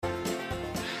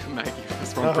Maggie,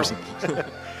 that's one person.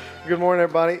 Good morning,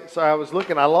 everybody. Sorry, I was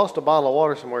looking. I lost a bottle of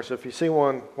water somewhere, so if you see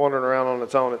one wandering around on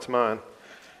its own, it's mine.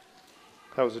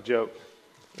 That was a joke.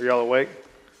 Are y'all awake?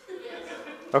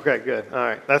 Okay, good. All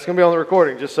right. That's going to be on the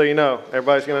recording, just so you know.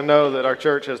 Everybody's going to know that our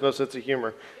church has no sense of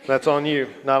humor. That's on you,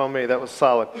 not on me. That was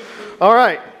solid. All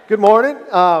right. Good morning.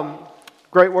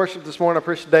 Great worship this morning. I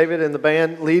appreciate David and the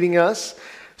band leading us.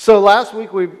 So last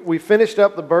week we finished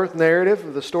up the birth narrative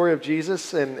of the story of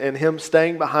Jesus and him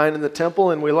staying behind in the temple,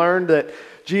 and we learned that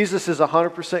Jesus is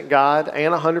 100% God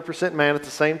and 100% man at the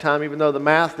same time, even though the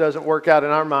math doesn't work out in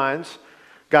our minds.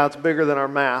 God's bigger than our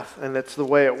math, and that's the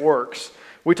way it works.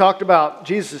 We talked about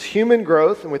Jesus' human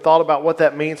growth, and we thought about what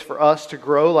that means for us to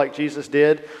grow like Jesus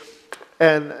did.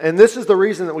 And this is the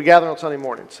reason that we gather on Sunday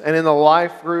mornings. And in the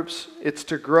life groups, it's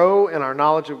to grow in our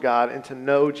knowledge of God and to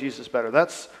know Jesus better.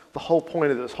 That's the whole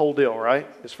point of this whole deal, right?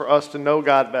 Is for us to know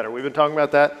God better. We've been talking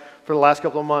about that for the last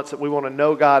couple of months, that we want to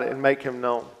know God and make Him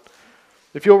known.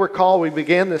 If you'll recall, we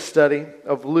began this study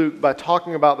of Luke by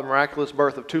talking about the miraculous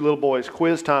birth of two little boys.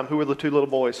 Quiz time. Who were the two little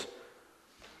boys?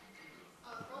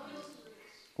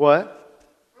 What?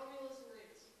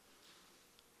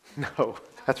 No,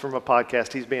 that's from a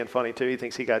podcast. He's being funny too. He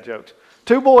thinks he got jokes.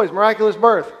 Two boys, miraculous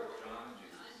birth.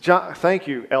 John, thank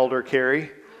you, Elder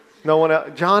Carey. No one else.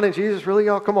 John and Jesus, really,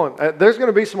 y'all? Come on. There's going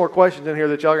to be some more questions in here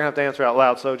that y'all are going to have to answer out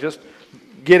loud. So just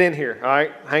get in here, all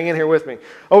right? Hang in here with me.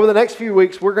 Over the next few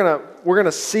weeks, we're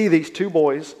gonna see these two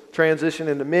boys transition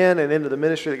into men and into the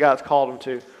ministry that God's called them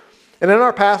to. And in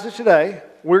our passage today,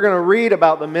 we're going to read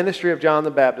about the ministry of John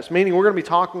the Baptist, meaning we're going to be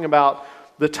talking about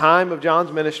the time of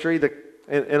John's ministry,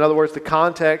 in other words, the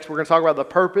context. We're going to talk about the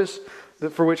purpose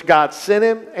for which God sent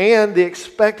him and the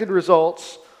expected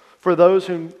results for those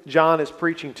whom John is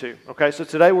preaching to. Okay, so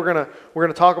today we're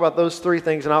gonna talk about those three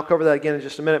things, and I'll cover that again in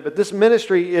just a minute. But this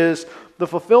ministry is the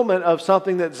fulfillment of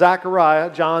something that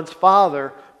Zechariah, John's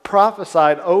father,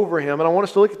 prophesied over him. And I want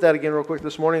us to look at that again real quick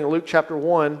this morning in Luke chapter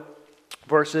 1,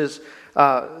 verses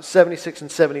 76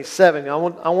 and 77. I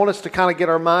want us to kind of get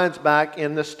our minds back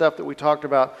in this stuff that we talked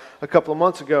about a couple of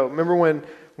months ago. Remember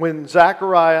when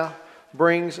Zechariah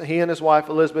he and his wife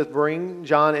Elizabeth bring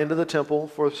John into the temple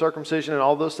for circumcision and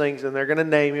all those things, and they're going to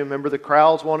name him. Remember, the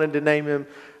crowds wanted to name him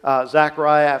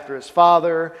Zechariah after his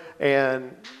father,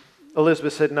 and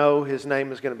Elizabeth said no, his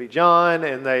name is going to be John,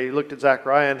 and they looked at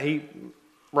Zechariah, and he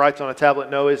writes on a tablet,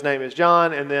 no, his name is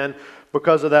John, and then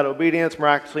because of that obedience,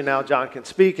 miraculously now John can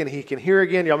speak and he can hear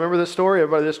again. Y'all remember this story?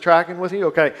 Everybody that's tracking with you?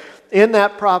 Okay. In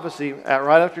that prophecy,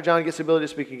 right after John gets the ability to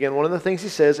speak again, one of the things he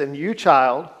says, and you,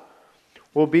 child,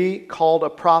 will be called a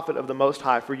prophet of the Most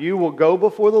High, for you will go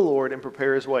before the Lord and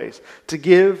prepare His ways, to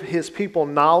give His people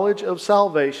knowledge of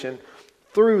salvation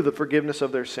through the forgiveness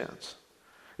of their sins.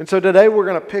 And so today we're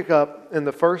going to pick up in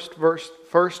the first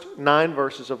 9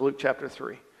 verses of Luke chapter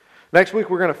 3. Next week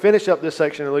we're going to finish up this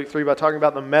section in Luke 3 by talking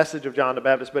about the message of John the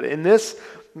Baptist. But in this,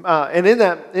 in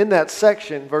that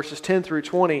section, verses 10 through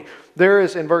 20,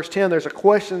 in verse 10, there's a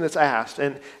question that's asked.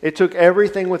 And it took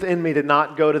everything within me to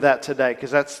not go to that today,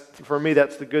 because for me,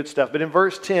 that's the good stuff. But in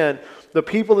verse 10, the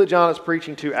people that John is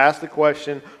preaching to ask the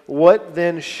question, what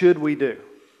then should we do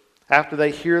after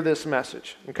they hear this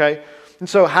message? Okay? And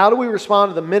so how do we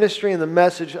respond to the ministry and the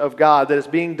message of God that is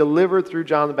being delivered through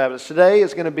John the Baptist? Today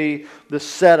is going to be the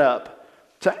setup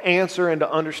to answer and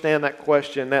to understand that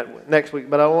question next week.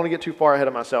 But I don't want to get too far ahead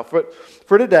of myself. But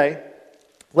for today,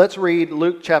 let's read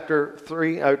Luke chapter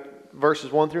 3,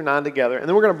 verses 1 through 9 together. And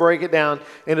then we're going to break it down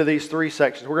into these three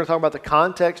sections. We're going to talk about the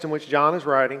context in which John is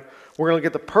writing. We're going to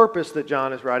look at the purpose that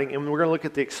John is writing. And we're going to look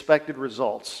at the expected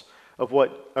results of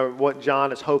what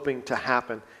John is hoping to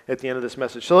happen at the end of this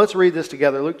message. So let's read this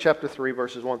together. Luke chapter 3,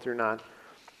 verses 1 through 9. It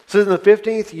says, in the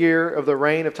 15th year of the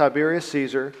reign of Tiberius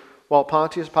Caesar, while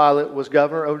Pontius Pilate was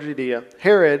governor of Judea,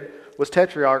 Herod was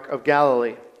tetrarch of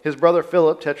Galilee, his brother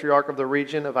Philip, tetrarch of the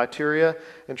region of Iturea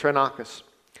and Trachonitis,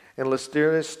 and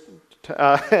Lysanias,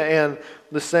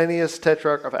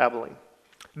 tetrarch of Abilene.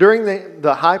 During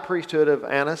the high priesthood of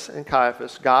Annas and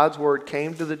Caiaphas, God's word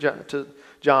came to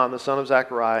John, the son of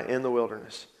Zechariah, in the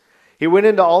wilderness. He went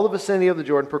into all the vicinity of the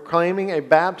Jordan, proclaiming a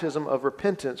baptism of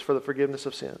repentance for the forgiveness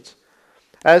of sins.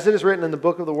 As it is written in the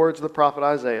book of the words of the prophet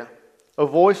Isaiah, a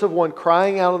voice of one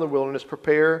crying out in the wilderness,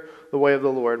 prepare the way of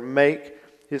the Lord, make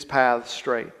His paths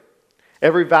straight.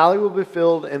 Every valley will be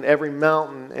filled, and every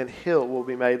mountain and hill will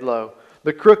be made low.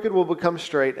 The crooked will become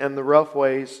straight, and the rough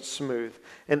ways smooth,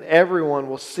 and everyone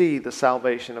will see the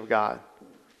salvation of God.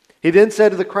 He then said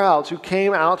to the crowds who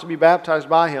came out to be baptized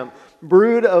by him,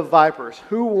 brood of vipers,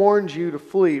 who warned you to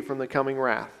flee from the coming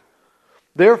wrath?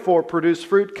 Therefore, produce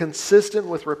fruit consistent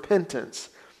with repentance,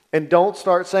 and don't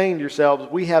start saying to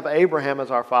yourselves, we have Abraham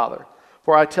as our father.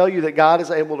 For I tell you that God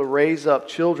is able to raise up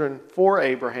children for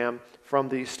Abraham from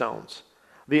these stones.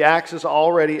 The axe is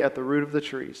already at the root of the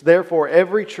trees. Therefore,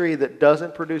 every tree that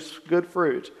doesn't produce good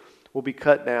fruit will be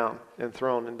cut down and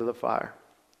thrown into the fire."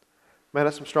 Man,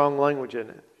 that's some strong language, isn't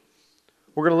it?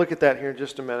 We're going to look at that here in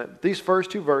just a minute. These first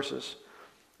two verses,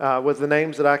 with the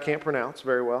names that I can't pronounce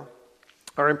very well,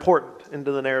 are important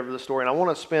into the narrative of the story. And I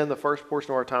want to spend the first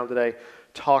portion of our time today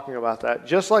talking about that.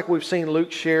 Just like we've seen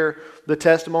Luke share the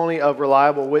testimony of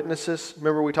reliable witnesses.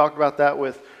 Remember we talked about that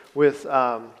with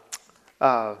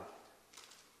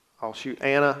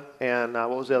Anna and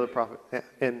what was the other prophet?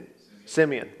 And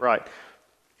Simeon, right.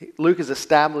 Luke is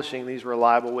establishing these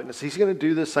reliable witnesses. He's going to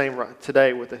do the same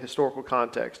today with the historical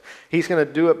context. He's going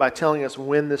to do it by telling us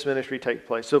when this ministry takes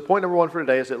place. So point number one for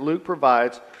today is that Luke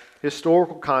provides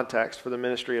historical context for the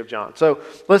ministry of John. So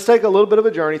let's take a little bit of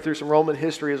a journey through some Roman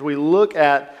history as we look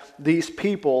at these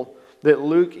people that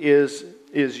Luke is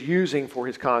using for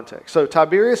his context. So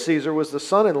Tiberius Caesar was the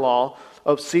son-in-law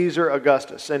of Caesar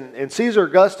Augustus. And Caesar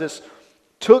Augustus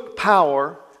took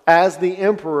power as the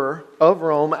emperor of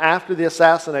Rome after the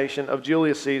assassination of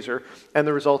Julius Caesar and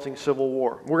the resulting civil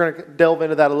war. We're going to delve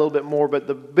into that a little bit more, but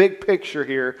the big picture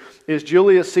here is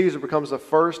Julius Caesar becomes the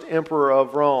first emperor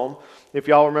of Rome. If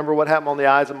y'all remember what happened on the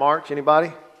Ides of March,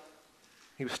 anybody?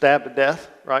 He was stabbed to death,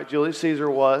 right? Julius Caesar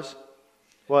was,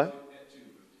 what?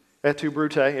 Et tu,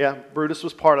 Brute, yeah. Brutus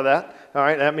was part of that. All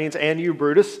right, that means and you,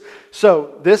 Brutus.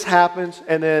 So this happens,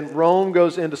 and then Rome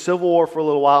goes into civil war for a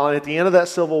little while, and at the end of that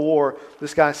civil war,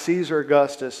 this guy Caesar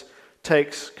Augustus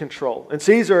takes control. And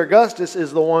Caesar Augustus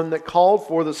is the one that called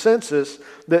for the census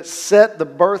that set the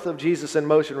birth of Jesus in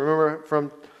motion. Remember from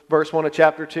verse 1 of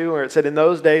chapter 2, where it said, "In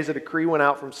those days a decree went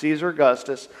out from Caesar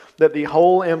Augustus that the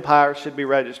whole empire should be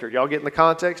registered." Y'all getting the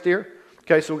context here?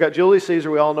 Okay, so we've got Julius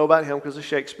Caesar. We all know about him because of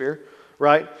Shakespeare,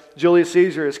 right? Julius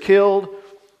Caesar is killed.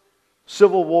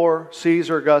 Civil war,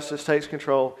 Caesar Augustus takes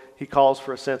control. He calls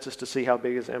for a census to see how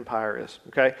big his empire is.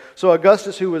 Okay, so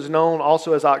Augustus, who was known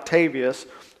also as Octavius,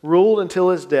 ruled until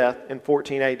his death in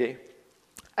 14 AD.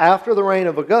 After the reign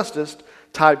of Augustus,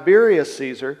 Tiberius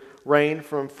Caesar reigned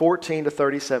from 14 to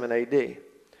 37 AD.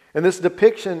 And this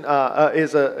depiction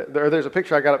there's a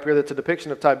picture I got up here that's a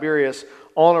depiction of Tiberius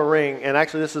on a ring, and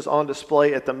actually this is on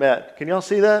display at the Met. Can y'all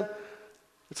see that?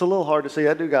 It's a little hard to see.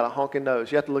 That dude got a honking nose.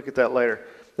 You have to look at that later.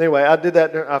 Anyway,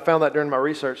 I found that during my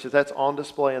research that's on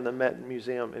display in the Met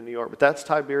Museum in New York. But that's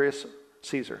Tiberius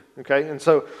Caesar, okay?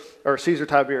 Or Caesar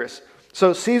Tiberius.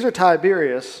 So Caesar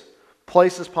Tiberius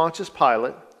places Pontius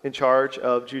Pilate in charge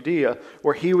of Judea,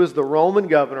 where he was the Roman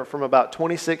governor from about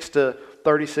 26 to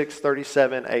 36,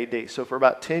 37 AD. So for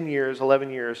about 10 years, 11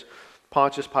 years,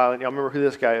 Pontius Pilate, y'all remember who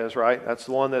this guy is, right? That's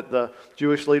the one that the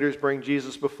Jewish leaders bring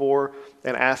Jesus before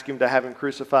and ask him to have him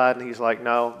crucified. And he's like,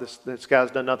 no, this guy's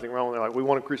done nothing wrong. They're like, we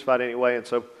want him crucified anyway. And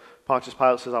so Pontius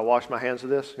Pilate says, I wash my hands of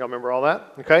this. Y'all remember all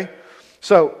that? Okay?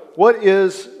 So what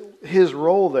is his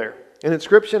role there? An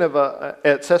inscription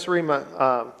at Caesarea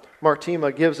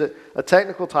Maritima gives it a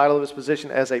technical title of his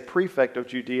position as a prefect of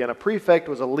Judea. And a prefect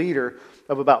was a leader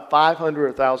of about 500 or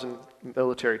 1,000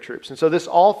 military troops. And so this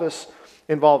office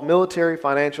involved military,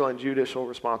 financial, and judicial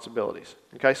responsibilities.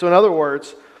 Okay, so in other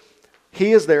words,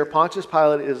 he is there, Pontius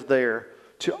Pilate is there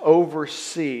to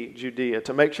oversee Judea,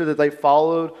 to make sure that they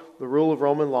followed the rule of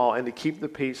Roman law and to keep the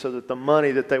peace so that the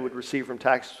money that they would receive from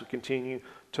taxes would continue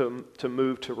to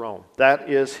move to Rome. That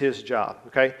is his job,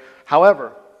 okay?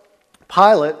 However,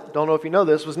 Pilate, don't know if you know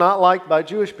this, was not liked by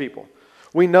Jewish people.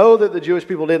 We know that the Jewish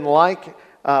people didn't like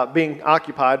being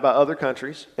occupied by other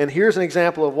countries. And here's an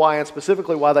example of why, and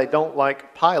specifically why they don't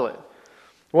like Pilate.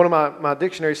 One of my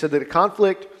dictionaries said that a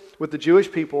conflict with the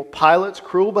Jewish people, Pilate's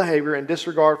cruel behavior and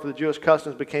disregard for the Jewish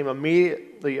customs became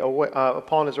immediately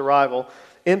upon his arrival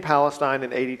in Palestine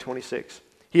in AD 26.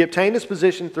 He obtained his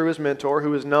position through his mentor,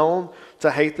 who was known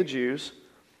to hate the Jews.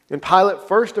 And Pilate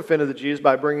first offended the Jews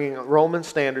by bringing Roman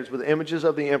standards with images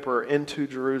of the emperor into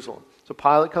Jerusalem. So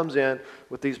Pilate comes in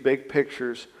with these big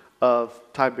pictures of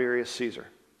Tiberius Caesar,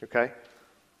 okay?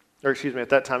 Or excuse me, at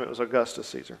that time it was Augustus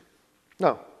Caesar.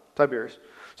 No, Tiberius.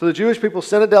 So the Jewish people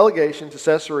sent a delegation to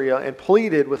Caesarea and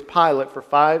pleaded with Pilate for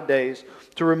 5 days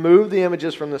to remove the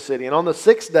images from the city. And on the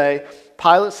 6th day,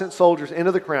 Pilate sent soldiers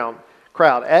into the crowd.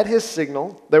 At his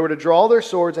signal, they were to draw their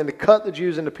swords and to cut the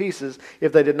Jews into pieces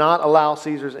if they did not allow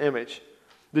Caesar's image.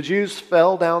 The Jews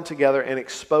fell down together and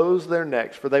exposed their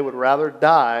necks, for they would rather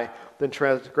die than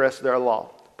transgress their law.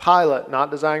 Pilate,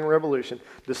 not desiring revolution,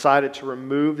 decided to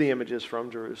remove the images from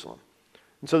Jerusalem.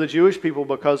 And so the Jewish people,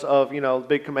 because of, the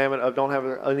big commandment of don't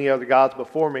have any other gods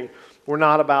before me, were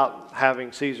not about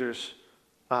having Caesar's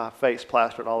face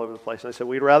plastered all over the place. And they said,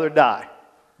 we'd rather die.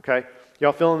 Okay?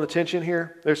 Y'all feeling the tension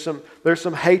here? There's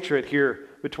some hatred here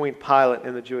between Pilate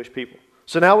and the Jewish people.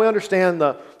 So now we understand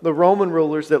the Roman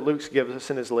rulers that Luke gives us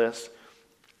in his list,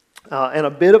 and a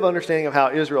bit of understanding of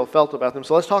how Israel felt about them.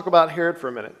 So let's talk about Herod for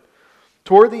a minute.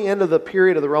 Toward the end of the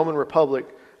period of the Roman Republic,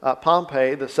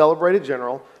 Pompey, the celebrated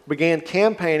general, began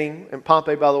campaigning, and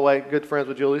Pompey, by the way, good friends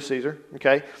with Julius Caesar,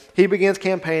 okay? He begins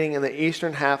campaigning in the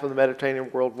eastern half of the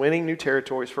Mediterranean world, winning new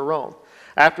territories for Rome.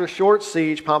 After a short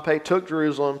siege, Pompey took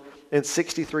Jerusalem in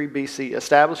 63 BC,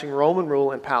 establishing Roman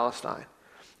rule in Palestine.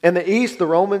 In the east, the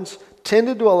Romans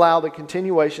tended to allow the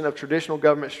continuation of traditional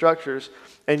government structures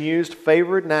and used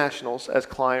favored nationals as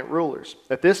client rulers.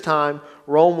 At this time,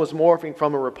 Rome was morphing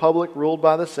from a republic ruled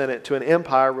by the Senate to an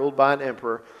empire ruled by an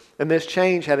emperor, and this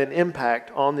change had an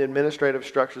impact on the administrative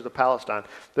structures of Palestine.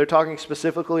 They're talking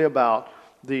specifically about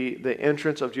the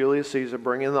entrance of Julius Caesar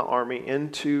bringing the army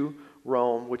into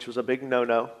Rome, which was a big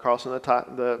no-no, crossing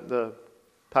the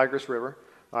Tigris River.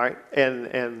 All right,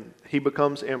 and he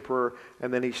becomes emperor,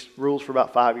 and then he rules for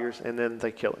about 5 years, and then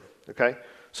they kill him. Okay,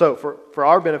 so for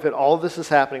our benefit, all of this is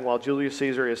happening while Julius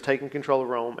Caesar is taking control of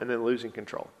Rome and then losing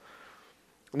control.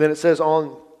 And then it says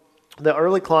on the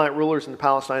early client rulers in the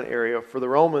Palestine area for the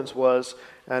Romans was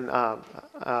an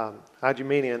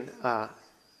Idumean, I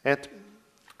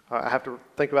have to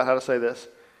think about how to say this,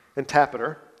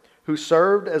 Antipater, who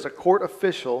served as a court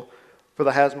official for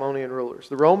the Hasmonean rulers.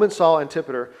 The Romans saw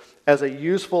Antipater as a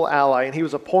useful ally, and he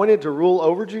was appointed to rule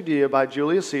over Judea by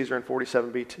Julius Caesar in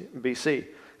 47 BC.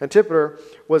 Antipater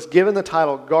was given the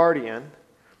title guardian,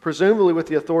 presumably with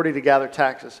the authority to gather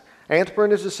taxes. Antipater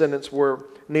and his descendants were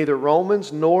neither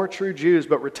Romans nor true Jews,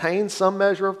 but retained some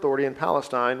measure of authority in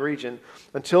Palestine region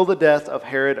until the death of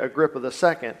Herod Agrippa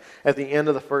II at the end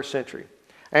of the 1st century.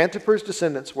 Antipater's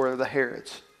descendants were the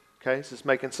Herods. Okay, is this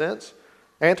making sense?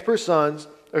 Antipater's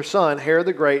son, Herod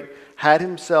the Great, had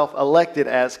himself elected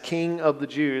as king of the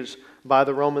Jews by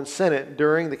the Roman Senate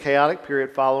during the chaotic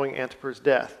period following Antipater's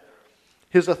death.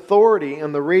 His authority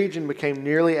in the region became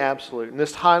nearly absolute, and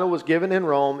this title was given in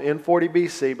Rome in 40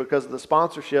 BC because of the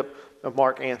sponsorship of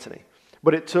Mark Antony.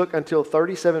 But it took until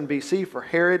 37 BC for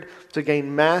Herod to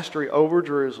gain mastery over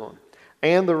Jerusalem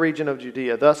and the region of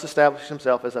Judea, thus establishing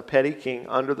himself as a petty king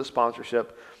under the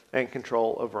sponsorship and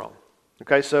control of Rome.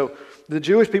 Okay, so the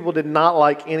Jewish people did not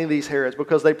like any of these Herods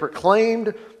because they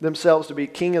proclaimed themselves to be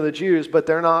king of the Jews, but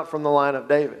they're not from the line of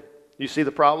David. You see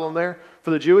the problem there?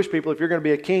 For the Jewish people, if you're going to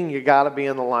be a king, you got to be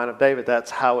in the line of David. That's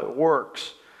how it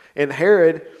works. And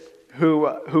Herod,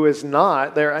 who is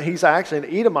not there, he's actually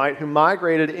an Edomite who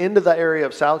migrated into the area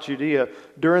of South Judea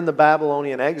during the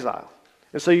Babylonian exile.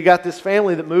 And so you got this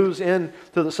family that moves in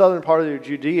to the southern part of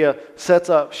Judea, sets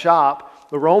up shop.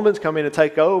 The Romans come in to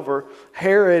take over.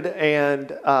 Herod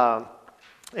and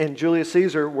Julius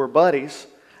Caesar were buddies,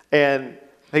 and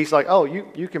he's like, "Oh,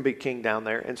 you can be king down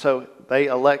there." And so they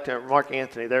elect him, Mark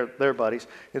Antony, they're buddies,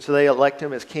 and so they elect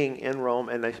him as king in Rome,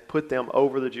 and they put them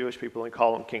over the Jewish people and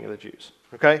call him King of the Jews.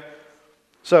 Okay,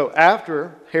 so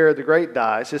after Herod the Great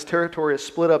dies, his territory is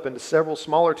split up into several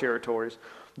smaller territories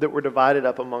that were divided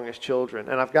up among his children.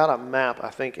 And I've got a map, I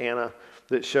think, Anna,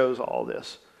 that shows all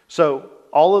this. So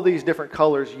all of these different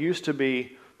colors used to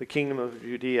be the kingdom of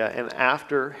Judea, and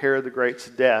after Herod the Great's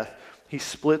death, he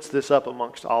splits this up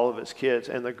amongst all of his kids.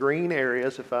 And the green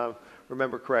areas, if I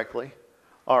remember correctly,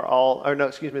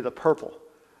 the purple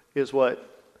is what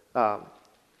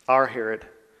our Herod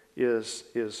is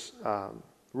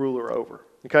ruler over.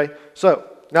 Okay, so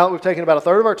now that we've taken about a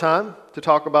third of our time to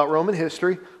talk about Roman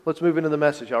history, let's move into the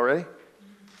message. Y'all ready?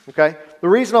 Okay, the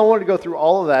reason I wanted to go through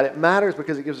all of that, it matters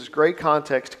because it gives us great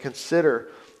context to consider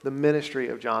the ministry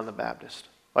of John the Baptist.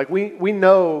 Like we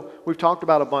know, we've talked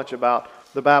about a bunch about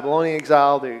the Babylonian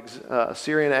exile, the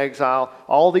Assyrian exile,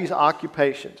 all these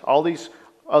occupations, all these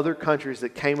other countries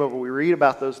that came over. We read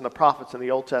about those in the prophets in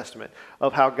the Old Testament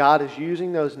of how God is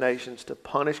using those nations to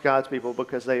punish God's people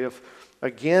because they have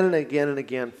again and again and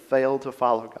again failed to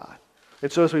follow God.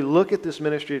 And so as we look at this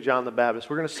ministry of John the Baptist,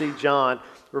 we're going to see John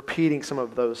repeating some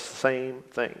of those same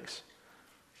things.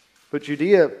 But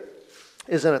Judea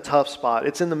is in a tough spot.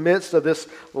 It's in the midst of this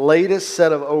latest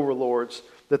set of overlords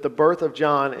that the birth of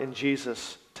John and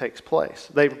Jesus takes place.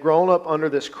 They've grown up under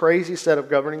this crazy set of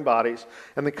governing bodies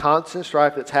and the constant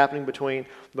strife that's happening between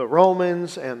the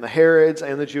Romans and the Herods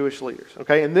and the Jewish leaders.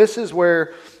 Okay, and this is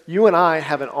where you and I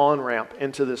have an on-ramp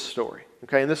into this story.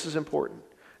 Okay, and this is important.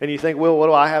 And you think, well, what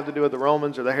do I have to do with the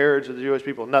Romans or the Herods or the Jewish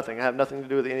people? Nothing. I have nothing to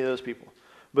do with any of those people.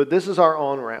 But this is our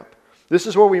on-ramp. This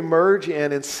is where we merge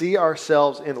in and see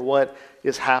ourselves in what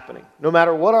is happening. No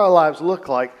matter what our lives look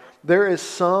like, there is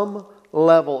some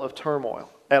level of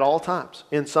turmoil. at all times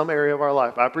in some area of our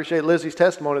life. I appreciate Lizzie's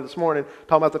testimony this morning,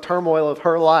 talking about the turmoil of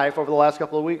her life over the last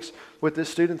couple of weeks with this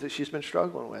student that she's been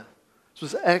struggling with. This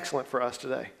was excellent for us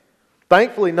today.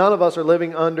 Thankfully, none of us are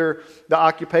living under the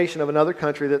occupation of another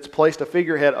country that's placed a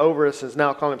figurehead over us and is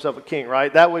now calling himself a king,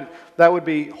 right? That would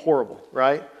be horrible,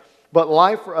 right? But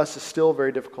life for us is still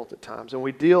very difficult at times, and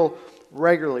we deal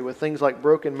regularly with things like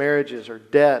broken marriages or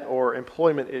debt or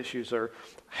employment issues or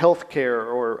health care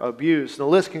or abuse. The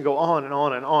list can go on and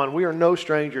on and on. We are no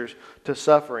strangers to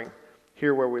suffering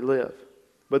here where we live.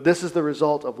 But this is the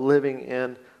result of living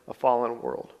in a fallen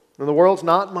world. And the world's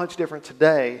not much different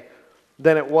today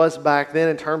than it was back then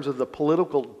in terms of the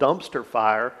political dumpster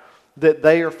fire that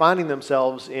they are finding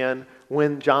themselves in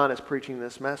when John is preaching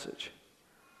this message.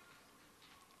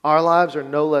 Our lives are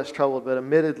no less troubled, but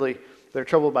admittedly, they're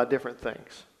troubled by different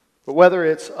things. But whether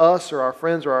it's us or our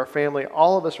friends or our family,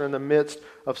 all of us are in the midst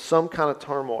of some kind of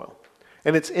turmoil.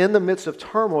 And it's in the midst of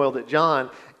turmoil that John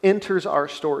enters our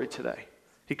story today.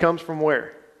 He comes from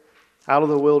where? Out of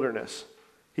the wilderness.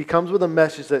 He comes with a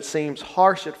message that seems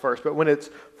harsh at first, but when it's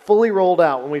fully rolled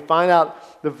out, when we find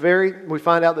out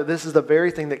that this is the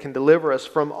very thing that can deliver us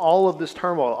from all of this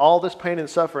turmoil, all this pain and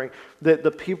suffering, that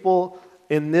the people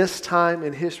in this time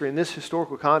in history, in this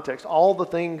historical context, all the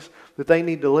things that they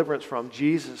need deliverance from,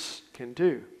 Jesus can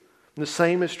do. And the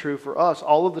same is true for us.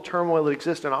 All of the turmoil that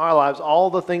exists in our lives, all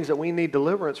the things that we need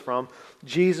deliverance from,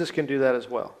 Jesus can do that as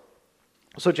well.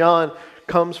 So John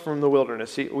comes from the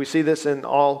wilderness. We see this in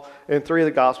three of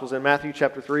the Gospels. In Matthew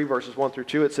chapter 3, verses 1 through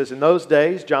 2, it says, "In those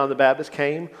days, John the Baptist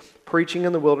came, preaching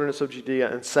in the wilderness of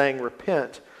Judea and saying,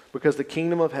 'Repent, because the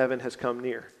kingdom of heaven has come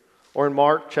near.'" Or in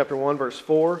Mark chapter 1, verse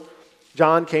 4,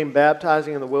 "John came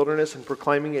baptizing in the wilderness and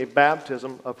proclaiming a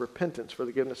baptism of repentance for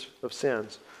the forgiveness of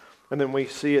sins." And then we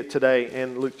see it today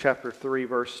in Luke chapter 3,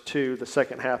 verse 2, the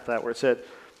second half of that, where it said,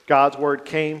 "God's word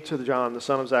came to John, the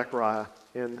son of Zechariah,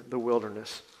 in the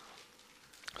wilderness."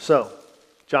 So,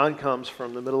 John comes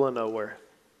from the middle of nowhere,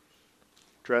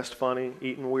 dressed funny,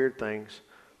 eating weird things,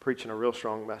 preaching a real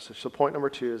strong message. So point number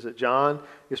 2 is that John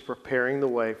is preparing the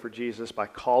way for Jesus by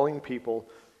calling people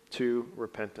to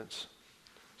repentance.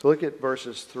 So look at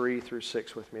verses 3 through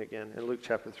 6 with me again in Luke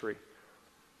chapter 3. It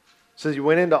says, "He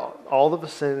went into all the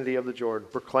vicinity of the Jordan,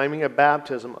 proclaiming a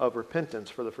baptism of repentance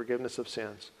for the forgiveness of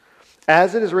sins.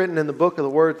 As it is written in the book of the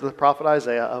words of the prophet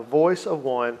Isaiah, a voice of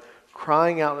one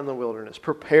crying out in the wilderness,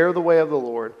 'Prepare the way of the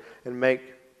Lord and make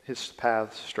his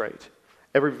paths straight.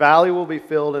 Every valley will be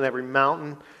filled and every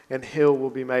mountain and hill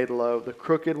will be made low. The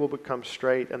crooked will become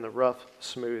straight and the rough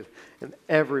smooth, and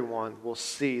everyone will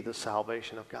see the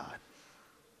salvation of God.'"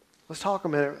 Let's talk a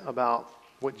minute about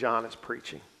what John is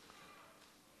preaching.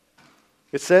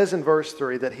 It says in verse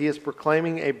 3 that he is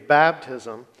proclaiming a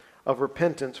baptism of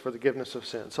repentance for the forgiveness of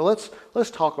sins. So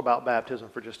let's talk about baptism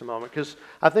for just a moment, because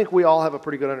I think we all have a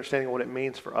pretty good understanding of what it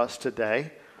means for us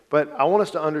today. But I want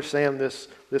us to understand this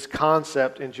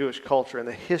concept in Jewish culture and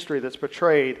the history that's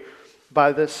portrayed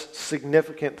by this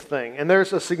significant thing. And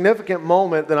there's a significant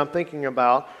moment that I'm thinking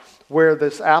about where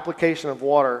this application of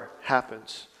water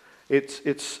happens.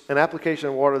 It's an application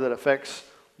of water that affects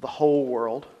the whole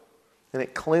world, and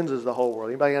it cleanses the whole world.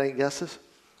 Anybody got any guesses?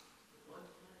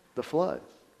 The flood,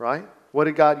 right? What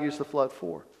did God use the flood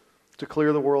for? To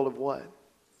clear the world of what?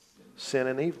 Sin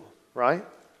and evil, right?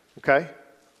 Okay.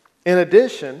 In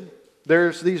addition,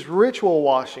 there's these ritual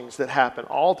washings that happen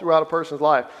all throughout a person's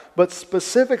life. But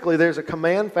specifically, there's a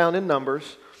command found in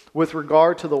Numbers with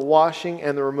regard to the washing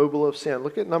and the removal of sin.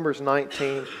 Look at Numbers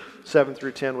 19, 7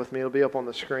 through 10 with me. It'll be up on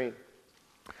the screen.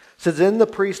 It says, "Then the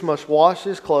priest must wash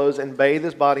his clothes and bathe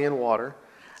his body in water.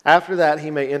 After that he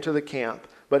may enter the camp,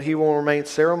 but he will remain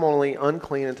ceremonially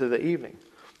unclean until the evening.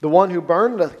 The one who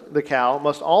burned the cow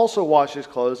must also wash his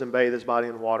clothes and bathe his body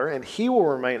in water, and he will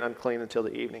remain unclean until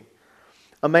the evening.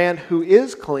 A man who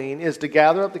is clean is to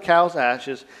gather up the cow's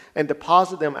ashes and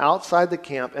deposit them outside the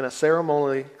camp in a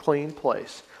ceremonially clean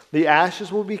place. The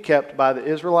ashes will be kept by the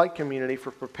Israelite community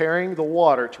for preparing the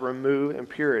water to remove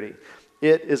impurity.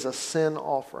 It is a sin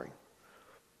offering.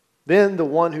 Then the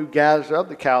one who gathers up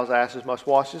the cow's ashes must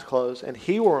wash his clothes, and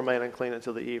he will remain unclean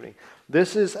until the evening."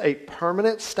 This is a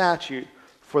permanent statute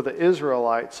for the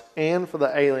Israelites and for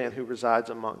the alien who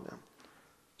resides among them.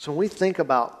 So when we think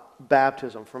about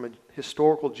baptism from a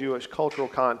historical Jewish cultural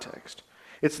context,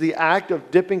 it's the act of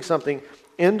dipping something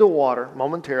into water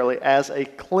momentarily as a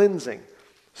cleansing,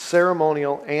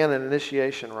 ceremonial, and an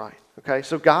initiation rite. Okay,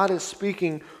 so God is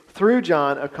speaking through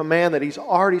John a command that he's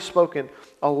already spoken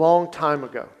a long time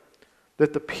ago,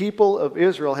 that the people of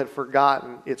Israel had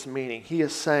forgotten its meaning. He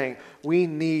is saying, we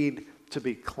need to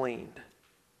be cleaned.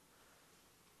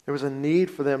 There was a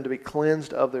need for them to be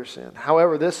cleansed of their sin.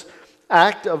 However, this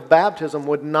act of baptism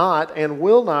would not and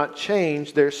will not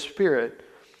change their spirit.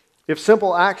 If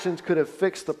simple actions could have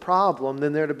fixed the problem,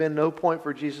 then there'd have been no point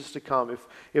for Jesus to come.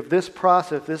 If this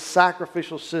process, this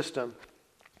sacrificial system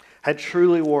had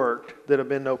truly worked, there'd have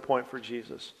been no point for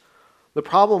Jesus. The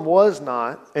problem was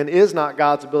not and is not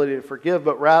God's ability to forgive,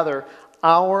 but rather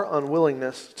our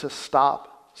unwillingness to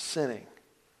stop sinning.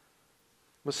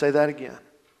 Let's say that again.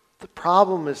 The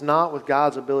problem is not with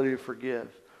God's ability to forgive.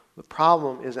 The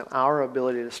problem is in our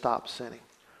ability to stop sinning.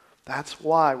 That's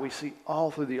why we see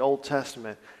all through the Old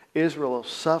Testament Israel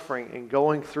suffering and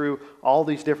going through all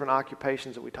these different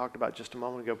occupations that we talked about just a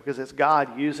moment ago, because it's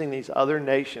God using these other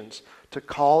nations to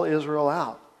call Israel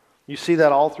out. You see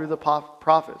that all through the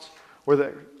prophets,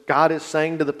 where God is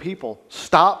saying to the people,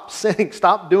 stop sinning,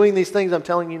 stop doing these things I'm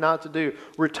telling you not to do,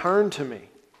 return to me.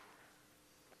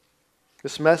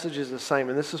 This message is the same,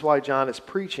 and this is why John is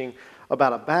preaching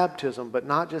about a baptism, but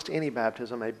not just any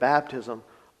baptism, a baptism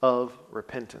of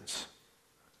repentance.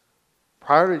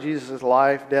 Prior to Jesus'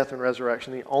 life, death, and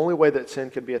resurrection, the only way that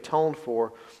sin could be atoned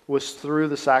for was through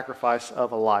the sacrifice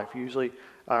of a life, usually,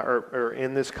 or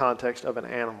in this context, of an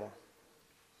animal.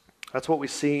 That's what we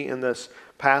see in this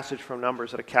passage from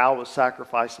Numbers, that a cow was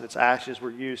sacrificed and its ashes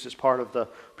were used as part of the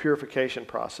purification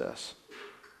process.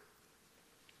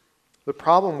 The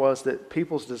problem was that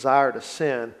people's desire to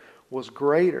sin was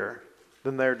greater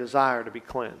than their desire to be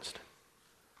cleansed.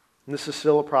 And this is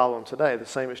still a problem today. The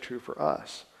same is true for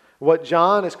us. What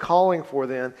John is calling for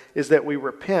then is that we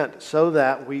repent so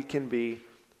that we can be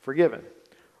forgiven.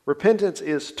 Repentance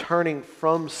is turning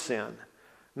from sin,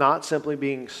 not simply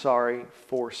being sorry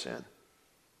for sin.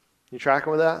 You tracking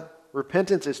with that?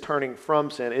 Repentance is turning from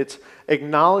sin. It's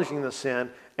acknowledging the sin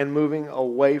and moving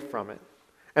away from it.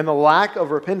 And the lack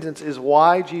of repentance is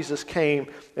why Jesus came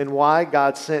and why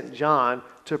God sent John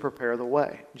to prepare the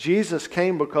way. Jesus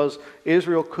came because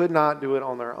Israel could not do it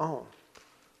on their own.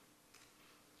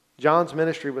 John's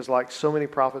ministry was like so many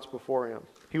prophets before him.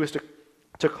 He was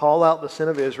to call out the sin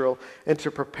of Israel and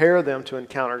to prepare them to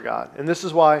encounter God. And this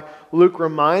is why Luke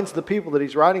reminds the people that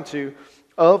he's writing to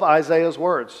of Isaiah's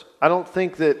words. I don't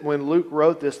think that when Luke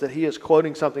wrote this that he is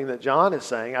quoting something that John is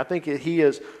saying. I think he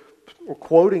is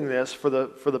quoting this for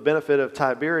the benefit of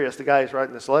Tiberius, the guy he's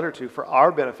writing this letter to, for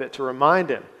our benefit, to remind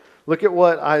him. Look at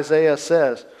what Isaiah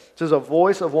says. It says, a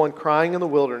voice of one crying in the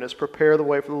wilderness, prepare the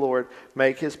way for the Lord,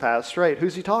 make his path straight.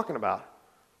 Who's he talking about?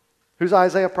 Who's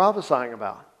Isaiah prophesying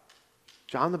about?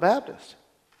 John the Baptist,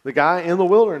 the guy in the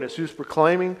wilderness who's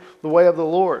proclaiming the way of the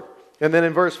Lord. And then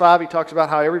in verse 5, he talks about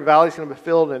how every valley is going to be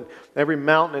filled and every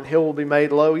mountain and hill will be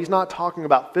made low. He's not talking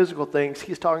about physical things.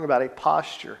 He's talking about a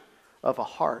posture of a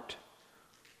heart,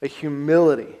 a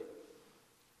humility.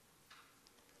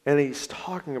 And he's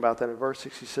talking about that in verse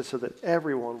 6. He says, so that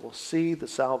everyone will see the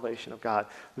salvation of God.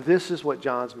 This is what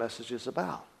John's message is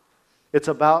about. It's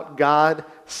about God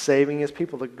saving his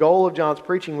people. The goal of John's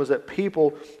preaching was that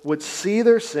people would see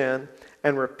their sin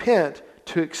and repent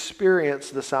to experience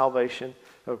the salvation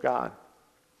of God.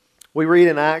 We read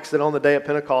in Acts that on the day of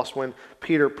Pentecost when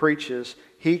Peter preaches,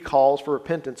 he calls for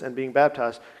repentance and being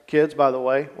baptized. Kids, by the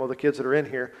way, well, the kids that are in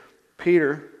here,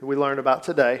 Peter, who we learned about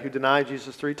today, who denied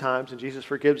Jesus 3 times, and Jesus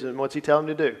forgives him. What's he tell him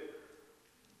to do?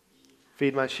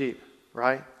 Feed my sheep,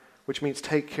 right? Which means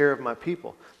take care of my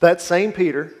people. That same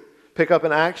Peter, pick up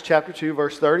in Acts chapter 2,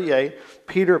 verse 38,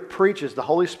 Peter preaches. The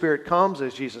Holy Spirit comes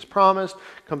as Jesus promised,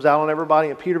 comes out on everybody,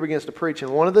 and Peter begins to preach.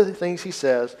 And one of the things he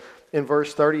says in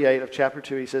verse 38 of chapter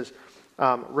 2, he says,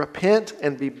 repent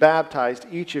and be baptized,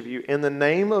 each of you, in the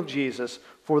name of Jesus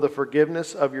for the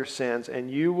forgiveness of your sins,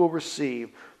 and you will receive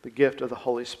the gift of the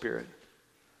Holy Spirit.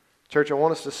 Church, I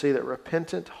want us to see that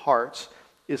repentant hearts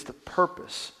is the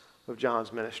purpose of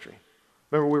John's ministry.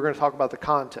 Remember, we were going to talk about the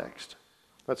context.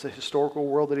 That's the historical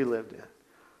world that he lived in.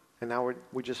 And now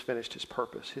we just finished his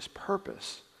purpose. His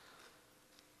purpose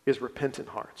is repentant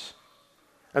hearts.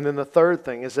 And then the third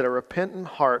thing is that a repentant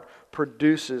heart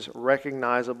produces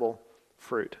recognizable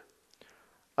fruit.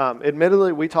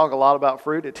 Admittedly, we talk a lot about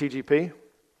fruit at TGP.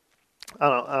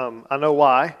 I know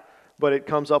why, but it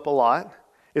comes up a lot.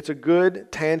 It's a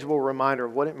good, tangible reminder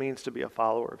of what it means to be a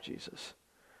follower of Jesus.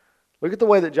 Look at the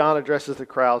way that John addresses the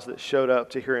crowds that showed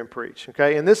up to hear him preach.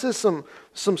 Okay, and this is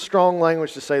some strong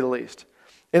language to say the least.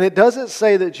 And it doesn't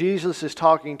say that Jesus is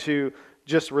talking to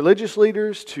just religious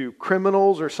leaders, to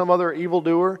criminals, or some other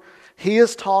evildoer. He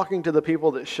is talking to the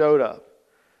people that showed up.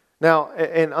 Now,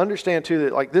 and understand too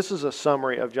that this is a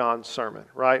summary of John's sermon,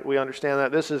 right? We understand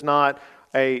that this is not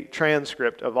a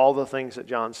transcript of all the things that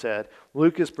John said.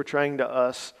 Luke is portraying to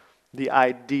us the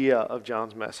idea of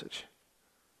John's message.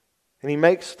 And he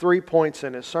makes 3 points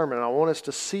in his sermon, and I want us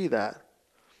to see that.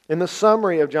 In the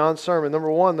summary of John's sermon,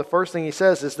 number one, the first thing he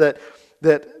says is that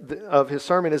of his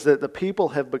sermon is that the people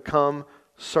have become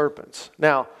serpents.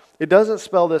 Now, it doesn't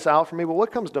spell this out for me, but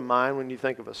what comes to mind when you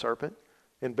think of a serpent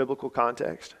in biblical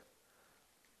context?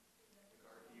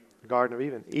 The Garden of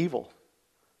Eden. Evil.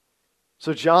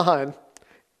 So John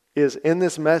is in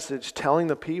this message telling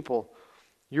the people,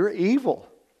 you're evil.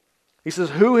 He says,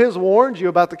 who has warned you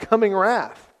about the coming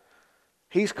wrath?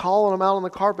 He's calling them out on the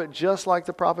carpet just like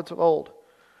the prophets of old.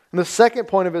 And the second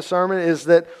point of his sermon is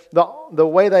that the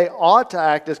way they ought to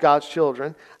act as God's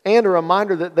children, and a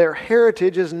reminder that their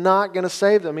heritage is not going to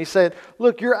save them. He said,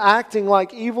 look, you're acting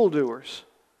like evildoers.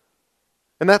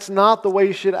 And that's not the way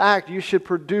you should act. You should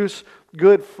produce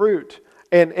good fruit.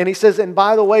 And he says, and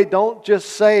by the way, don't just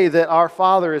say that our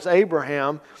father is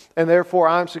Abraham and therefore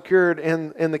I'm secured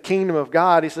in the kingdom of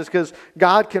God. He says, because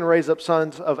God can raise up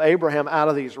sons of Abraham out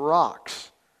of these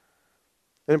rocks.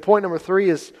 And point number 3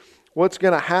 is what's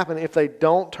going to happen if they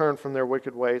don't turn from their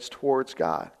wicked ways towards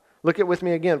God. Look at with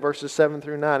me again, verses 7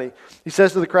 through 9. He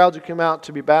says to the crowds who came out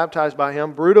to be baptized by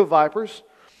him, brood of vipers,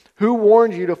 who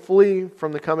warned you to flee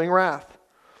from the coming wrath?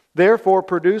 Therefore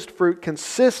produced fruit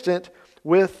consistent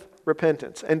with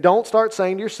repentance. And don't start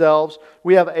saying to yourselves,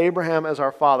 we have Abraham as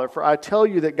our father. For I tell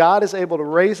you that God is able to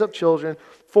raise up children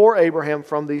for Abraham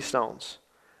from these stones.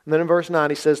 And then in verse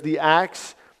 9 he says, the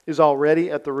axe is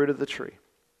already at the root of the tree.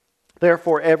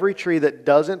 Therefore every tree that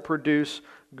doesn't produce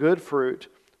good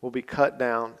fruit will be cut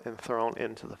down and thrown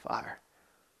into the fire.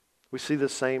 We see the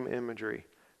same imagery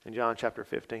in John chapter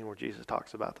 15 where Jesus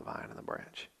talks about the vine and the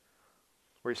branch.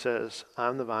 Where he says,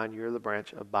 I'm the vine, you're the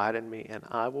branch, abide in me, and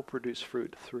I will produce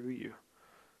fruit through you.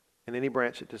 And any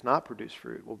branch that does not produce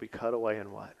fruit will be cut away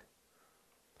and what?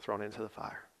 Thrown into the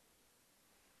fire.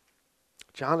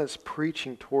 John is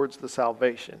preaching towards the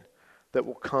salvation that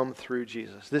will come through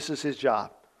Jesus. This is his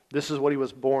job. This is what he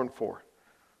was born for.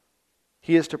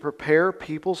 He is to prepare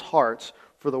people's hearts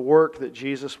for the work that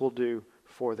Jesus will do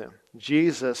for them.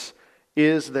 Jesus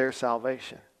is their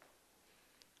salvation.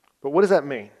 But what does that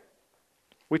mean?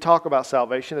 We talk about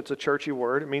salvation. It's a churchy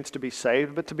word. It means to be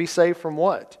saved. But to be saved from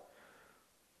what?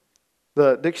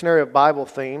 The Dictionary of Bible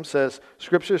Theme says,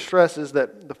 Scripture stresses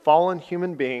that the fallen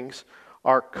human beings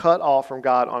are cut off from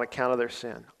God on account of their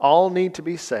sin. All need to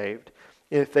be saved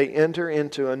if they enter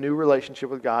into a new relationship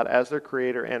with God as their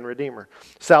Creator and Redeemer.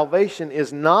 Salvation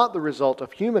is not the result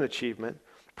of human achievement,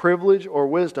 privilege, or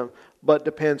wisdom, but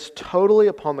depends totally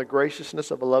upon the graciousness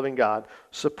of a loving God,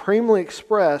 supremely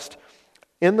expressed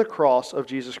in the cross of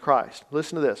Jesus Christ.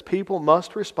 Listen to this. People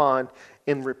must respond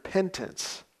in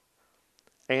repentance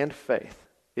and faith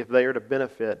if they are to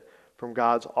benefit from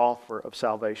God's offer of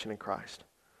salvation in Christ.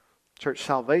 Church,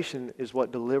 salvation is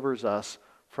what delivers us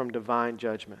from divine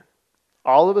judgment.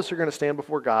 All of us are going to stand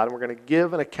before God and we're going to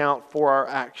give an account for our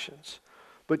actions.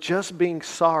 But just being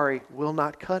sorry will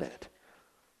not cut it.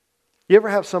 You ever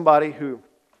have somebody who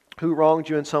wronged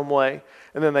you in some way,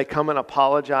 and then they come and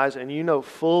apologize, and you know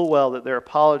full well that their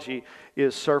apology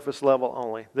is surface level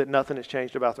only, that nothing has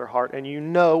changed about their heart, and you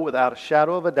know without a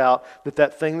shadow of a doubt that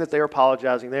that thing that they're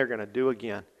apologizing, they're going to do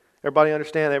again. Everybody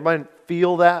understand? Everybody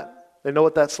feel that? They know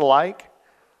what that's like?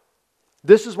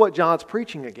 This is what John's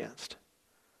preaching against.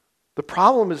 The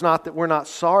problem is not that we're not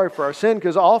sorry for our sin,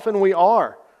 because often we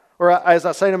are. Or as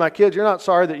I say to my kids, you're not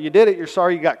sorry that you did it, you're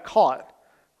sorry you got caught,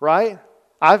 right?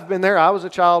 I've been there. I was a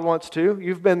child once too.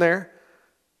 You've been there.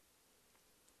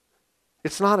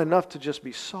 It's not enough to just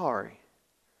be sorry.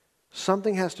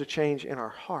 Something has to change in our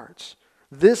hearts.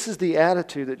 This is the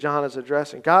attitude that John is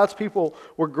addressing. God's people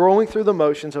were growing through the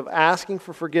motions of asking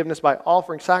for forgiveness by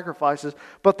offering sacrifices,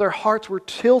 but their hearts were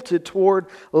tilted toward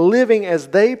living as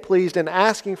they pleased and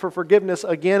asking for forgiveness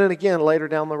again and again later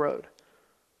down the road.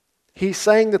 He's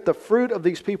saying that the fruit of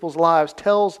these people's lives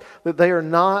tells that they are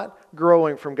not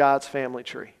growing from God's family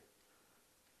tree.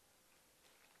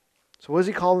 So what does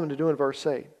he call them to do in verse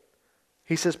 8?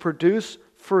 He says, produce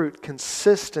fruit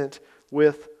consistent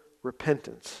with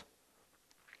repentance.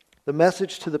 The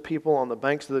message to the people on the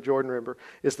banks of the Jordan River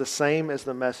is the same as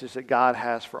the message that God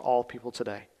has for all people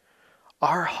today.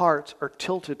 Our hearts are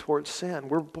tilted towards sin.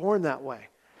 We're born that way.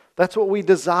 That's what we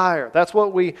desire. That's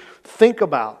what we think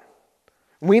about.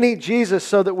 We need Jesus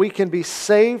so that we can be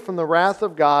saved from the wrath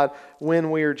of God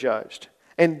when we are judged.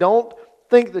 And don't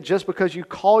think that just because you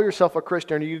call yourself a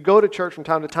Christian or you go to church from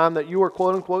time to time that you are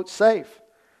quote unquote safe.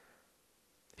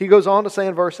 He goes on to say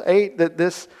in verse 8 that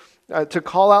this, to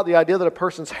call out the idea that a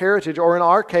person's heritage, or in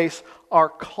our case, our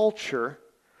culture,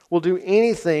 will do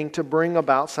anything to bring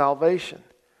about salvation.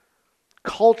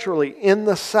 Culturally, in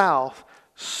the South,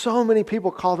 so many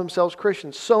people call themselves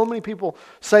Christians. So many people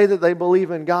say that they believe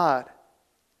in God.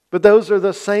 But those are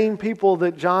the same people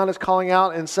that John is calling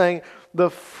out and saying, the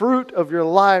fruit of your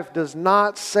life does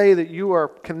not say that you are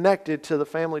connected to the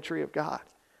family tree of God.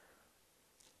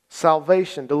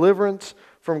 Salvation, deliverance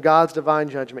from God's divine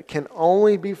judgment can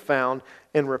only be found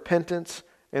in repentance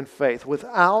and faith.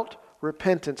 Without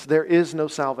repentance, there is no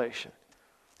salvation.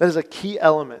 That is a key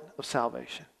element of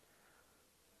salvation.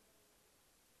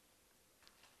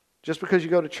 Just because you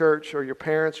go to church or your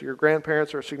parents or your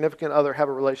grandparents or a significant other have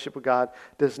a relationship with God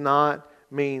does not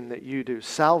mean that you do.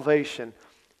 Salvation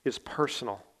is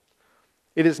personal.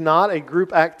 It is not a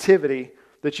group activity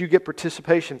that you get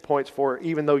participation points for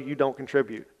even though you don't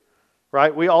contribute.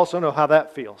 Right? We also know how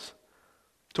that feels.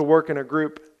 To work in a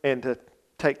group and to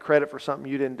take credit for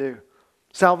something you didn't do.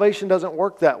 Salvation doesn't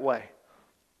work that way.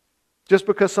 Just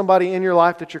because somebody in your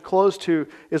life that you're close to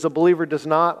is a believer does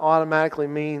not automatically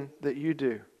mean that you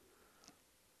do.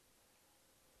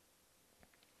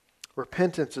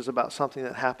 Repentance is about something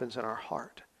that happens in our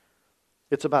heart.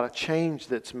 It's about a change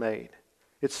that's made.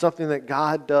 It's something that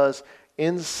God does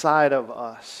inside of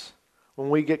us when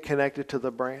we get connected to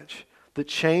the branch that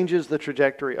changes the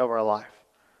trajectory of our life.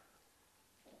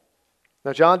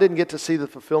 Now, John didn't get to see the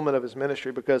fulfillment of his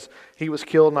ministry because he was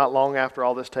killed not long after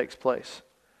all this takes place.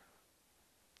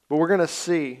 But we're going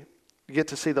to get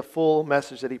to see the full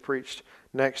message that he preached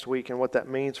next week and what that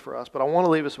means for us. But I want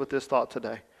to leave us with this thought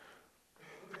today.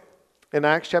 In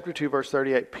Acts chapter 2, verse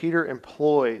 38, Peter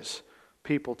employs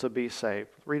people to be saved.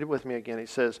 Read it with me again. He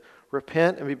says,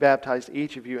 "Repent and be baptized,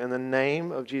 each of you, in the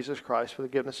name of Jesus Christ for the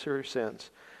forgiveness of your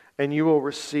sins, and you will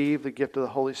receive the gift of the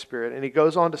Holy Spirit." And he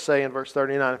goes on to say in verse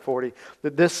 39 and 40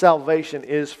 that this salvation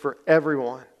is for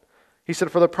everyone. He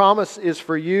said, "For the promise is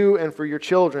for you and for your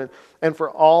children and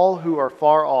for all who are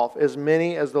far off, as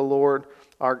many as the Lord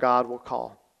our God will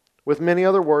call." With many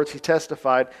other words, he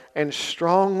testified and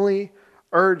strongly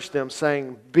urged them,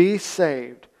 saying, "Be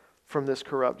saved from this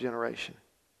corrupt generation."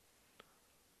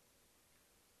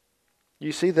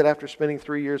 You see that after spending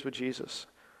 3 years with Jesus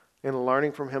and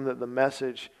learning from him that the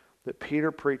message that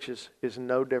Peter preaches is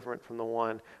no different from the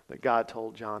one that God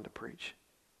told John to preach.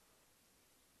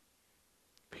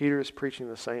 Peter is preaching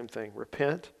the same thing.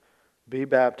 Repent, be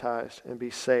baptized, and be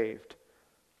saved.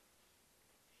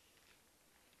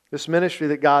 This ministry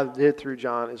that God did through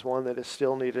John is one that is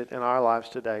still needed in our lives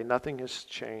today. Nothing has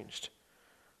changed.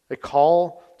 A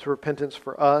call to repentance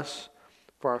for us,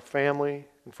 for our family,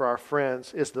 and for our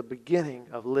friends is the beginning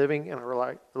of living in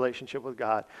a relationship with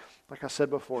God. Like I said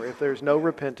before, if there's no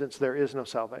repentance, there is no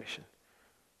salvation.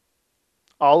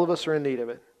 All of us are in need of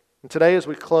it. And today as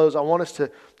we close, I want us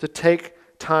to take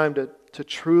time to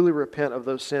truly repent of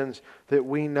those sins that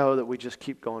we know that we just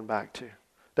keep going back to.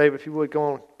 Dave, if you would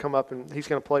come up, and he's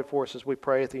going to play for us as we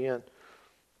pray at the end.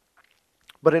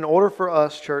 But in order for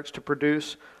us, church, to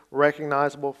produce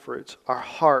recognizable fruits, our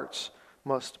hearts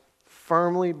must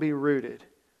firmly be rooted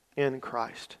in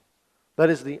Christ. That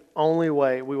is the only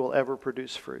way we will ever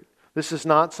produce fruit. This is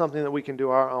not something that we can do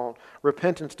our own.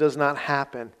 Repentance does not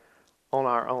happen on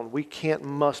our own. We can't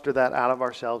muster that out of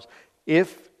ourselves.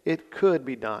 If it could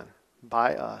be done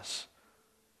by us,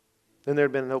 then there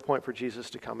had been no point for Jesus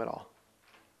to come at all.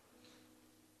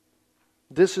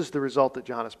 This is the result that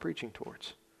John is preaching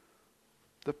towards.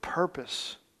 The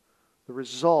purpose, the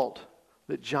result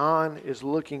that John is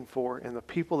looking for in the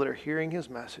people that are hearing his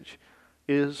message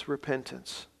is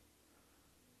repentance.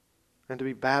 And to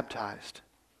be baptized,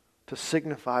 to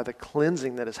signify the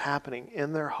cleansing that is happening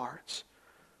in their hearts.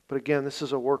 But again, this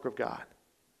is a work of God.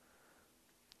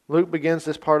 Luke begins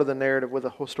this part of the narrative with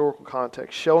a historical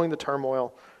context, showing the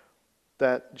turmoil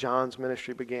that John's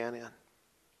ministry began in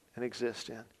and exists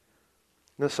in.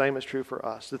 And the same is true for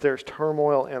us, that there's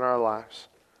turmoil in our lives.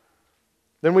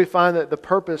 Then we find that the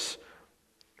purpose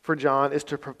for John is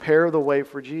to prepare the way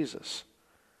for Jesus.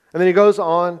 And then he goes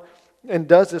on and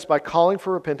does this by calling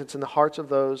for repentance in the hearts of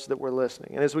those that were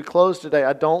listening. And as we close today,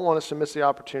 I don't want us to miss the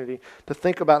opportunity to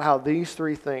think about how these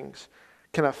three things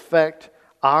can affect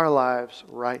our lives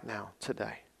right now,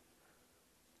 today.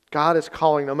 God is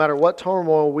calling, no matter what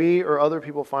turmoil we or other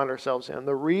people find ourselves in.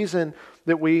 The reason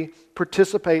that we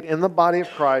participate in the body of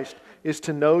Christ is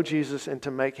to know Jesus and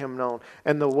to make him known.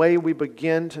 And the way we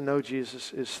begin to know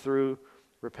Jesus is through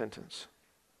repentance.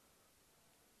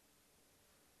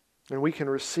 And we can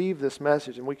receive this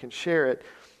message and we can share it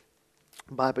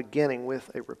by beginning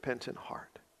with a repentant heart.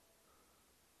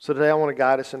 So today I want to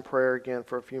guide us in prayer again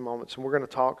for a few moments. And we're going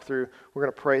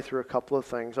to pray through a couple of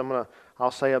things.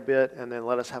 I'll say a bit and then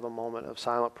let us have a moment of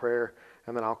silent prayer,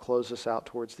 and then I'll close this out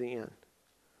towards the end.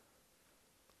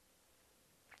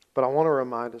 But I want to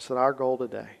remind us that our goal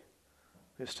today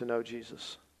is to know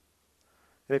Jesus.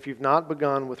 And if you've not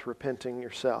begun with repenting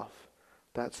yourself,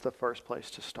 That's the first place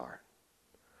to start.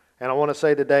 And I want to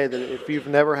say today that if you've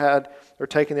never had or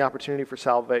taken the opportunity for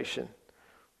salvation,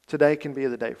 today can be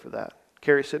the day for that.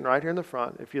 Carrie's sitting right here in the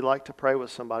front. If you'd like to pray with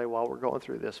somebody while we're going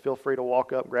through this, feel free to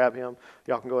walk up, grab him.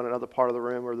 Y'all can go in another part of the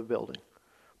room or the building.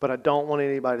 But I don't want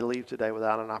anybody to leave today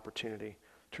without an opportunity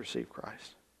to receive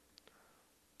Christ.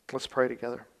 Let's pray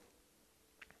together.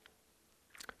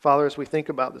 Father, as we think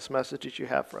about this message that you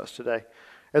have for us today,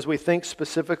 as we think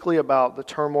specifically about the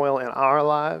turmoil in our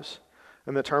lives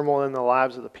and the turmoil in the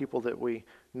lives of the people that we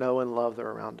know and love that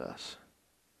are around us,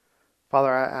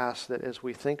 Father, I ask that as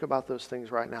we think about those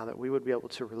things right now, that we would be able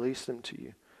to release them to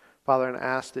you. Father, and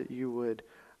ask that you would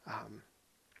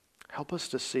help us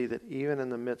to see that even in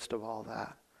the midst of all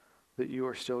that, that you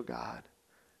are still God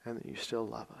and that you still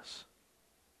love us.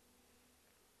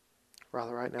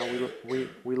 Father, right now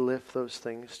we lift those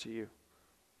things to you.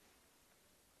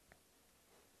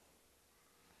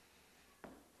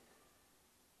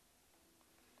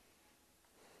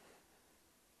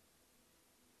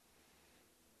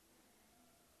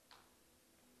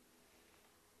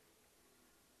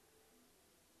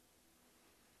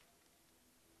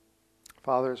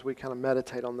 Father, as we kind of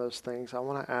meditate on those things, I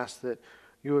want to ask that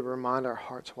you would remind our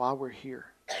hearts why we're here.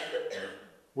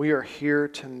 We are here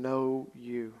to know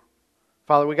you.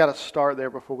 Father, we got to start there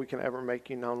before we can ever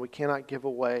make you known. We cannot give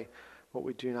away what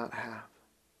we do not have.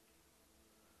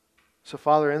 So,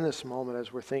 Father, in this moment,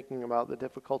 as we're thinking about the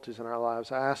difficulties in our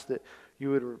lives, I ask that you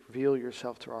would reveal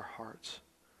yourself to our hearts.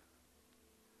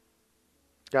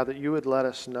 God, that you would let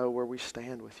us know where we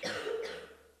stand with you.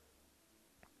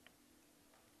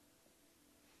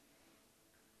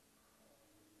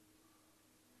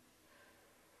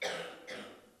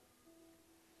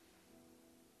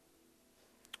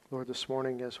 Lord, this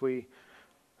morning as we're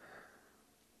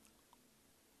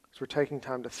taking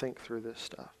time to think through this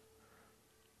stuff,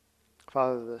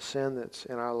 Father, the sin that's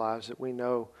in our lives that we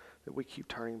know that we keep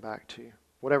turning back to,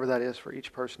 whatever that is for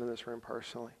each person in this room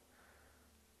personally.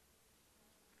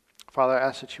 Father, I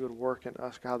ask that you would work in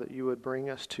us, God, that you would bring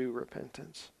us to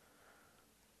repentance,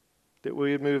 that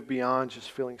we would move beyond just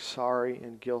feeling sorry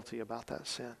and guilty about that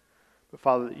sin. But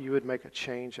Father, that you would make a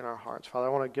change in our hearts. Father, I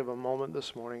want to give a moment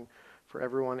this morning for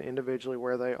everyone individually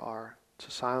where they are to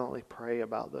silently pray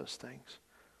about those things,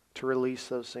 to release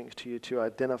those things to you, to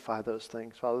identify those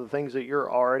things. Father, the things that you're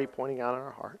already pointing out in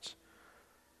our hearts.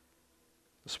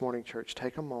 This morning, church,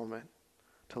 take a moment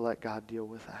to let God deal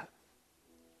with that.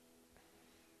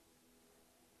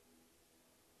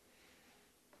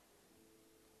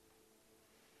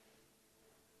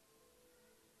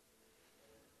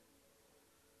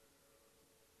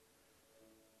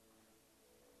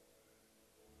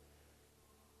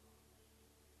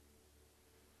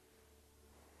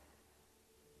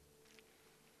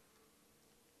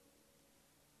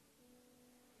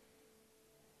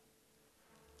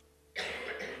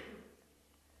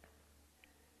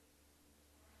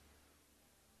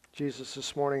 Jesus,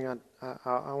 this morning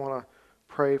I want to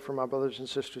pray for my brothers and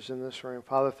sisters in this room.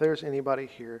 Father, if there's anybody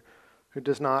here who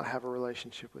does not have a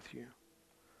relationship with you,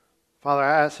 Father,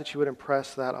 I ask that you would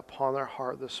impress that upon their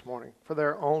heart this morning for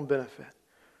their own benefit.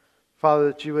 Father,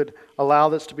 that you would allow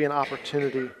this to be an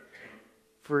opportunity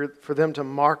for them to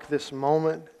mark this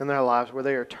moment in their lives where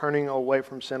they are turning away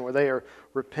from sin, where they are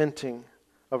repenting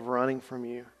of running from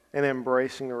you and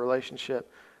embracing the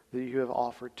relationship that you have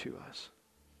offered to us.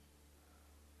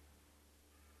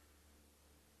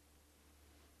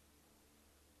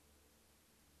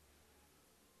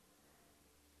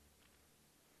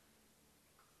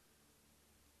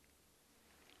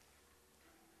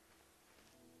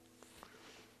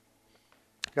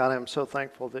 God, I am so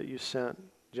thankful that you sent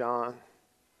John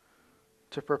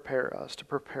to prepare us, to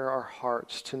prepare our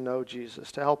hearts to know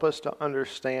Jesus, to help us to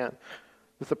understand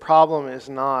that the problem is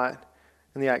not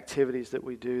in the activities that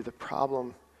we do. The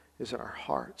problem is in our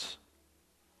hearts.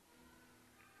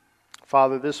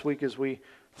 Father, this week as we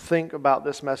think about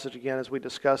this message again, as we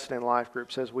discuss it in life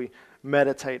groups, as we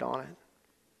meditate on it,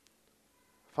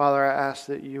 Father, I ask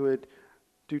that you would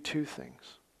do two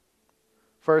things.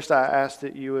 First, I ask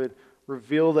that you would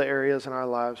reveal the areas in our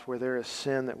lives where there is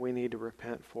sin that we need to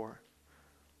repent for.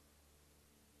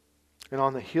 And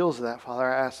on the heels of that, Father,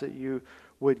 I ask that you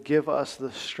would give us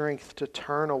the strength to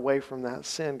turn away from that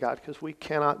sin, God, because we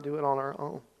cannot do it on our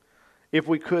own. If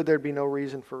we could, there'd be no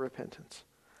reason for repentance.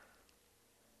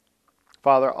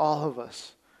 Father, all of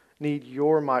us need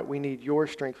your might. We need your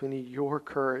strength. We need your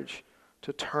courage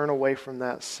to turn away from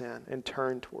that sin and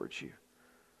turn towards you.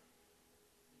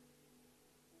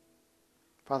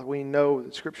 Father, we know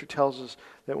that Scripture tells us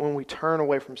that when we turn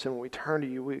away from sin, when we turn to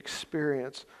you, we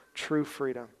experience true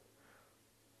freedom.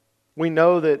 We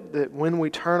know that when we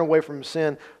turn away from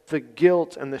sin, the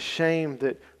guilt and the shame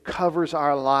that covers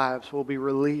our lives will be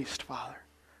released, Father.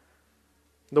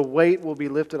 The weight will be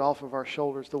lifted off of our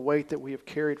shoulders, the weight that we have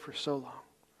carried for so long.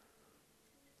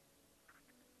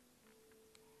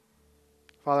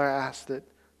 Father, I ask that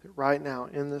right now,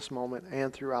 in this moment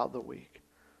and throughout the week,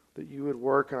 that you would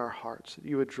work in our hearts, that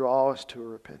you would draw us to a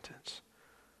repentance.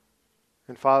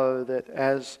 And Father, that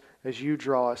as you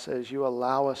draw us, as you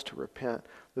allow us to repent,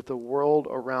 that the world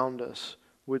around us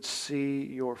would see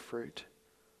your fruit.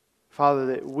 Father,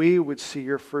 that we would see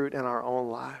your fruit in our own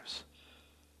lives.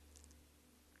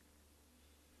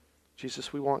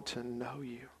 Jesus, we want to know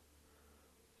you.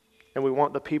 And we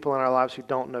want the people in our lives who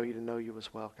don't know you to know you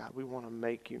as well, God. We want to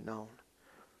make you known.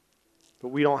 But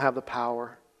we don't have the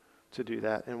power to do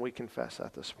that, and we confess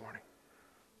that this morning.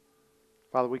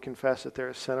 Father, we confess that there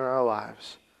is sin in our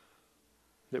lives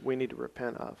that we need to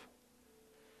repent of.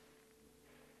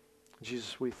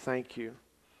 Jesus, we thank you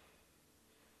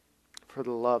for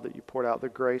the love that you poured out, the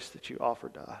grace that you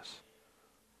offered to us.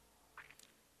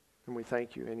 And we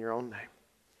thank you in your own name.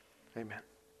 Amen.